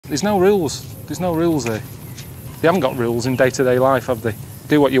There's no rules. There's no rules here. They haven't got rules in day-to-day life, have they?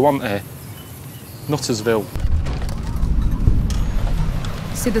 Do what you want here. Nuttersville.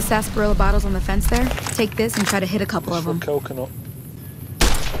 See the sarsaparilla bottles on the fence there? Take this and try to hit a couple of them. Coconut.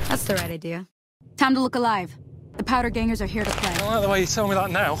 That's the right idea. Time to look alive. The powder gangers are here to play. I like the way you tell me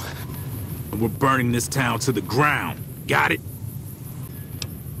that now. We're burning this town to the ground. Got it?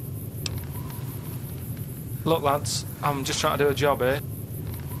 Look, lads, I'm just trying to do a job here.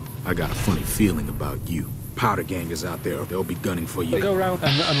 I got a funny feeling about you. Powder gangers out there, they'll be gunning for you. Go around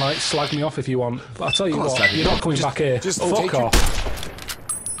and like, slag me off if you want. But I tell you what, you're not coming back here. Just fuck off.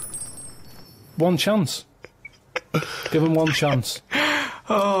 One chance. Give them one chance.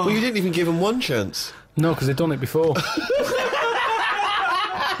 Oh. Well, you didn't even give them one chance. No, because they've done it before.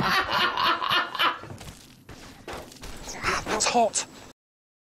 That's hot.